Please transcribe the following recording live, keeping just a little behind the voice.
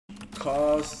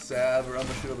call Sav or I'm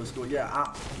gonna shoot up the school. Yeah,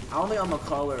 I don't think I'm gonna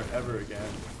call her ever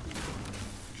again.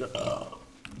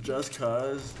 Just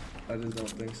cause I just don't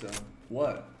think so.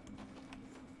 What?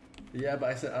 Yeah, but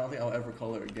I said I don't think I'll ever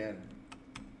call her again.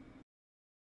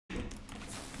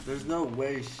 There's no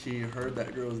way she heard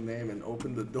that girl's name and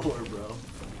opened the door,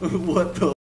 bro. What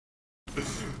the?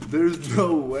 There's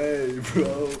no way,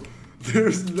 bro.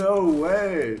 There's no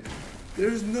way.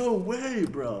 There's no way,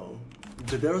 bro.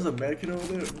 There was a medkit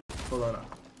over there. Hold on.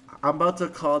 I'm about to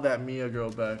call that Mia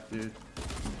girl back, dude.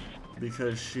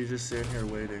 Because she's just sitting here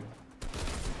waiting.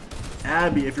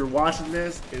 Abby, if you're watching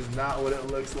this, is not what it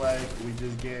looks like. We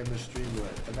just getting the stream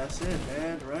lit. And that's it,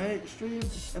 man, right? Stream.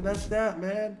 And that's that,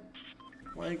 man.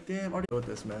 Like, damn, already with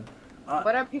this, man.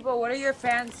 What are your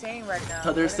fans saying right now?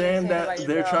 So they're saying that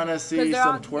they're trying to see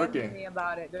some twerking. They're me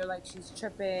about it. They're like, she's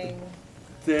tripping.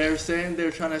 They're saying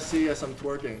they're trying to see some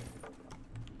twerking.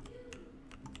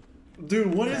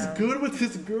 Dude, what is good with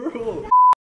this girl?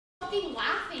 Fucking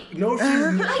laughing. No,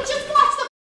 she's not. I just watched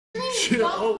the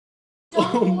stream.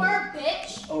 Don't work,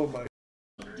 bitch. Oh my.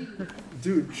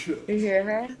 Dude, chill. You hear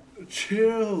her?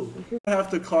 Chill. I have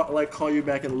to call you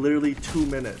back in literally 2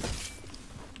 minutes.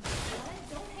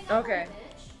 Okay.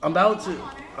 I'm about to.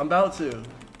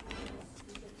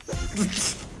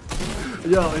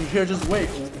 Yo, and here, just wait.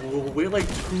 Wait like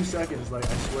 2 seconds, like,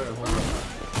 I swear. Hold on.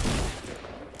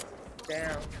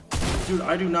 Damn. Dude,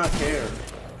 I do not care.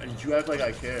 You act like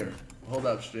I care. Hold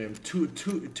up, stream.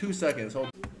 Two seconds. Hold.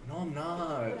 No, I'm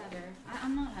not. Whatever.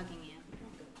 I'm not hugging you.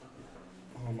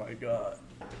 Oh my god.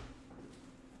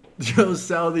 Yo,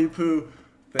 Saudi Poo,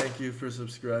 thank you for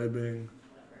subscribing.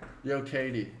 Yo,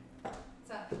 Katie.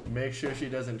 What's up? Make sure she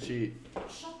doesn't cheat.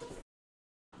 Shut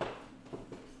the f.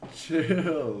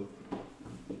 Chill.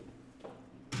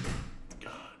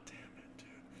 God damn it, dude.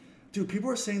 Dude, people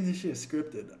are saying this shit is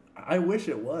scripted. I wish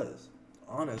it was.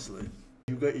 Honestly.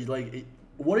 You like,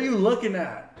 what are you looking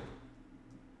at?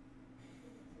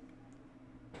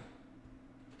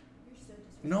 You're so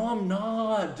disrespectful. No, I'm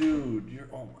not, dude. You're,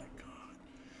 oh my god.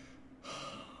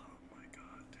 Oh my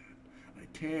god,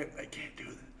 dude. I can't do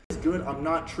this. It's good, I'm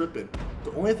not tripping.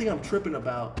 The only thing I'm tripping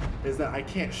about is that I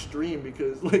can't stream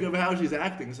because, like, of how she's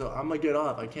acting, so I'm gonna get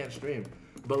off. I can't stream.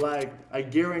 But, like, I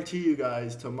guarantee you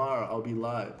guys, tomorrow I'll be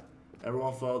live.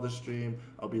 Everyone follow the stream.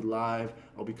 I'll be live.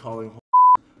 I'll be calling.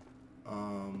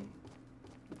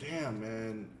 Damn,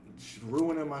 man. She's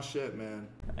ruining my shit, man.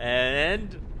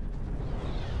 And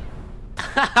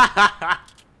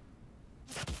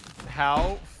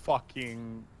how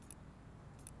fucking.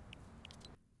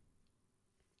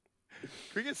 Can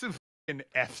we get some fucking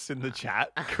F's in the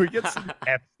chat? Can we get some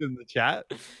F's in the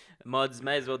chat? Mods,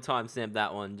 may as well timestamp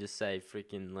that one. Just say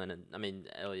freaking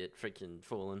Elliot freaking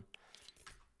fallen.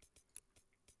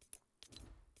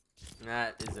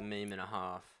 That is a meme and a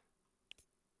half.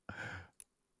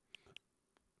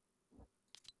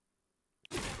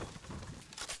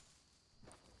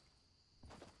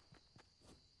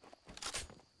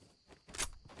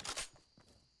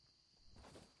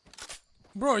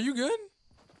 Bro, are you good?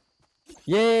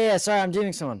 Yeah, sorry, I'm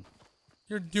DMing someone.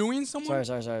 You're doing someone?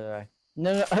 Sorry.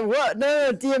 No, what?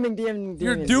 No, DMing.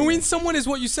 You're doing someone is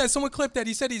what you said. Someone clipped that.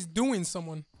 He said he's doing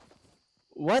someone.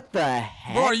 What the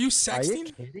heck? Bro, are you sexting? Are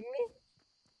you kidding me?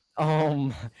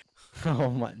 Oh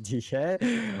my, DK.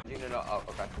 No, oh,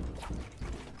 okay.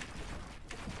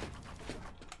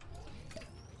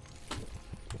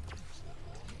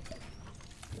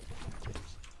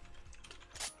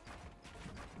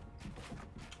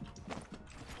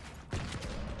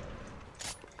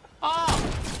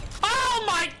 Oh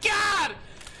my god!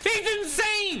 He's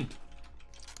insane!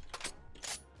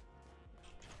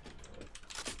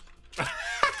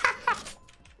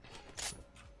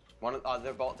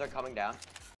 They're coming down.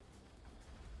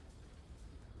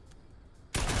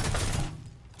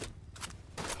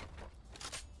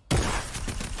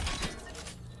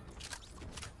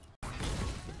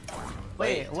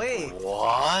 Wait.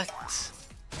 What?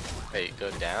 Wait,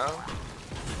 go down?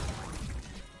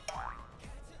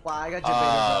 Wow, I got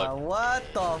your bait. What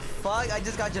the fuck? I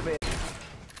just got your bait.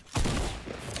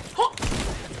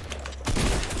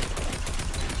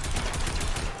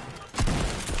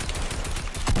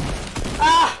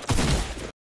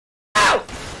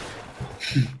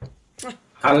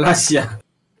 Alasia.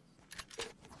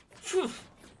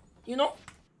 You know?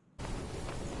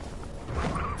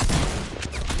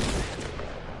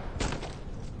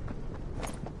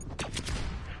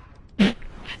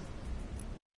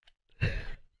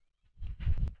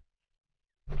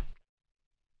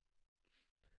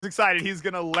 Excited, he's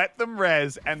gonna let them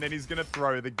res and then he's gonna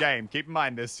throw the game. Keep in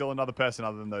mind, there's still another person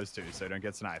other than those two, so don't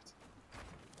get sniped.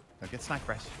 Don't get sniped,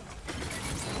 Fresh.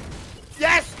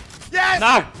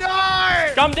 Yes! No!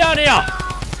 No! Come down here!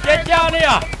 Get down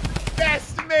here!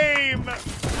 Best meme!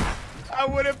 I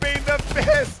would have been the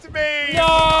best meme!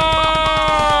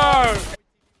 No!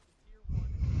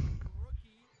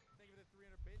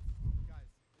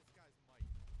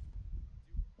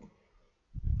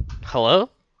 Hello?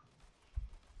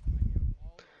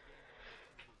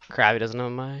 Krabby doesn't know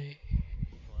my...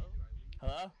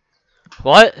 Hello?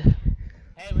 What?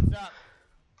 Hey, what's up?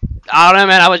 I don't know,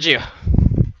 man. How about you?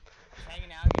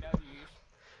 Hanging out, you know,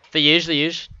 The usual. Yep.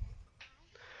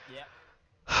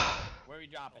 Where are we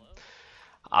dropping?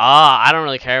 I don't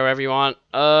really care. Wherever you want.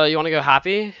 You want to go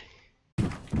happy?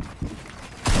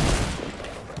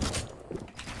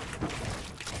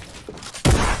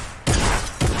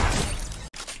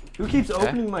 Who keeps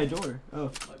opening my door?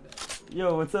 Oh.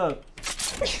 Yo, what's up?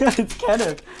 It's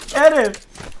Kenneth. Kenneth!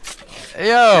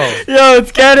 Yo! Yo,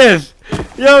 it's Kenneth!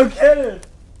 Yo, Kenneth!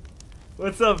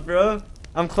 What's up, bro?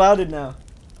 I'm clouded now.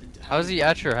 How's he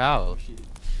at your house?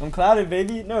 I'm clouded,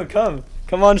 baby. No, come.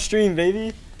 Come on stream,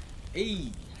 baby.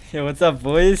 Hey. Yo, what's up,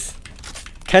 boys?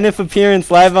 Kenneth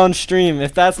appearance live on stream.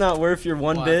 If that's not worth your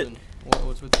one bit.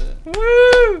 What's with that?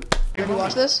 Woo! Can you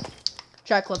watch this?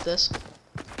 Try to clip this.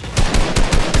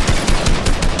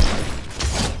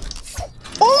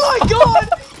 Oh my god!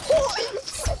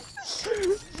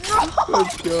 Bro!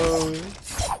 Let's go.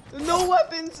 No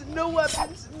weapons! No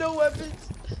weapons! No weapons!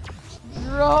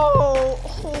 Bro!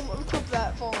 Oh, clip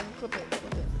that phone. Clip it.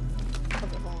 Clip it.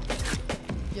 Clip it phone.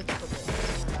 You have to clip it.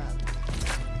 Like that.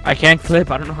 I can't clip.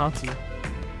 I don't know how to.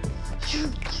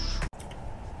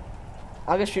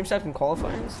 I'll get stream stuff in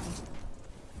qualifiers.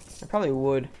 I probably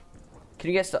would. Could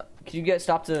you get Z to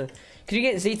stop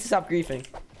griefing?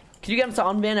 Could you get him to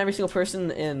unban every single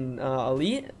person in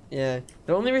Elite? Yeah.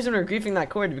 The only reason we're griefing that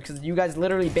cord is because you guys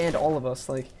literally banned all of us.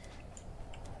 Like,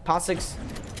 Pot6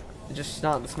 is just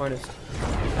not the smartest.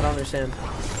 I don't understand.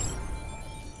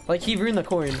 Like, he ruined the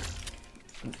cord.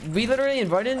 We literally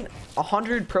invited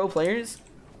 100 pro players,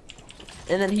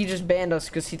 and then he just banned us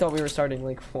because he thought we were starting.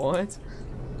 Like, what?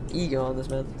 Ego on this,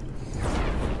 man.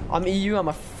 I'm EU, I'm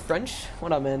a French.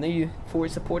 What up, man? Thank you for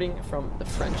supporting from the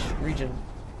French region.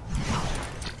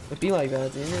 It be like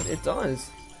that, dude. It does.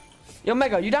 Yo,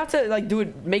 Mega, you'd have to, like,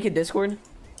 make a Discord.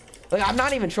 Like, I'm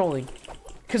not even trolling.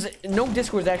 Because no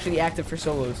Discord is actually active for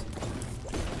solos.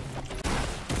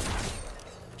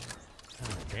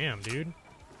 Oh, damn, dude.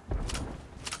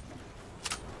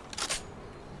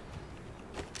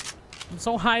 I'm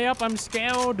so high up, I'm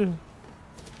scared.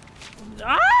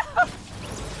 Ah!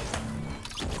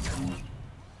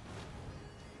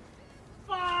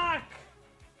 Fuck!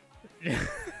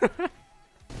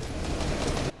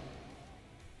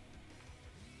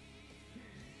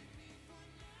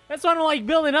 That's what I don't like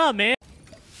building up, man.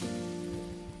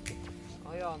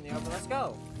 Oh, yo, on the open, let's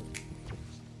go.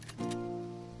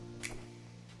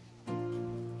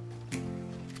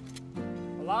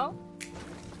 Hello?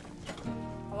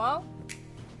 Hello?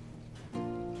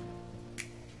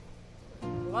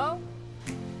 Hello?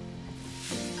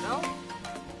 No?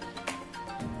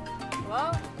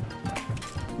 Hello?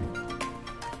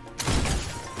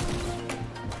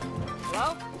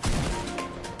 Hello?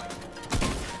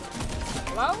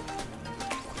 Hello?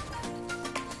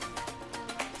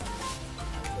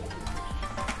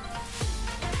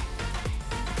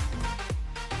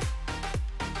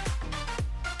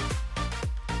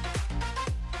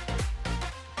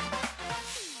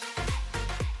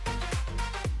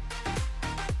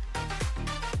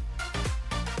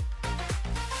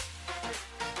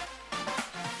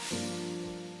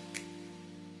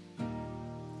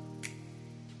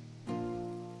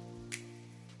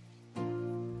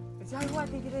 Exactly who I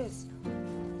think it is.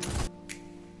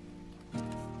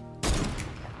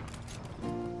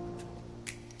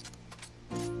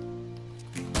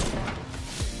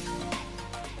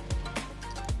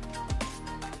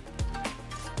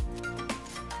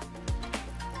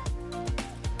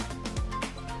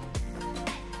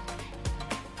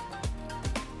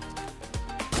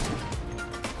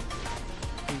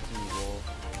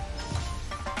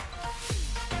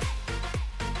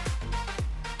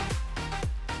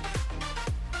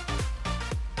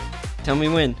 Tell me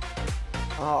when.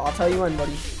 I'll tell you when,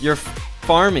 buddy. You're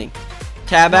farming.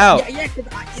 Tab out. Yeah, cause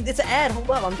it's an ad. Hold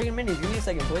up, I'm drinking minis. Give me a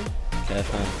second, please. Okay,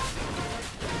 fine.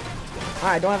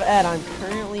 Alright, don't have an ad. I'm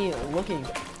currently looking.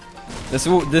 This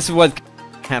is what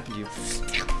happened to you.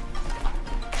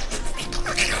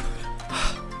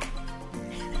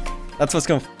 That's what's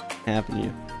gonna happen to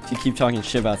you if you keep talking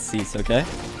shit about seats, okay?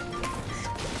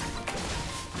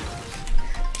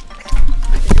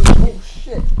 Oh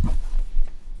shit.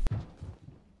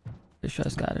 This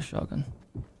guy's got a shotgun.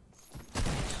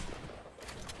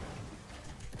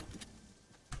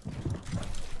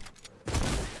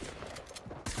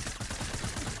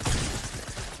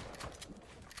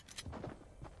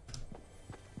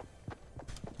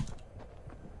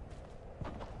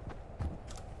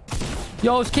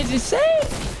 Yo, this kid's insane.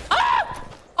 Ah!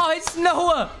 Oh, it's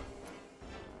Noah.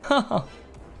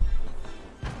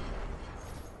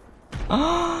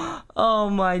 Oh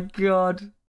my god.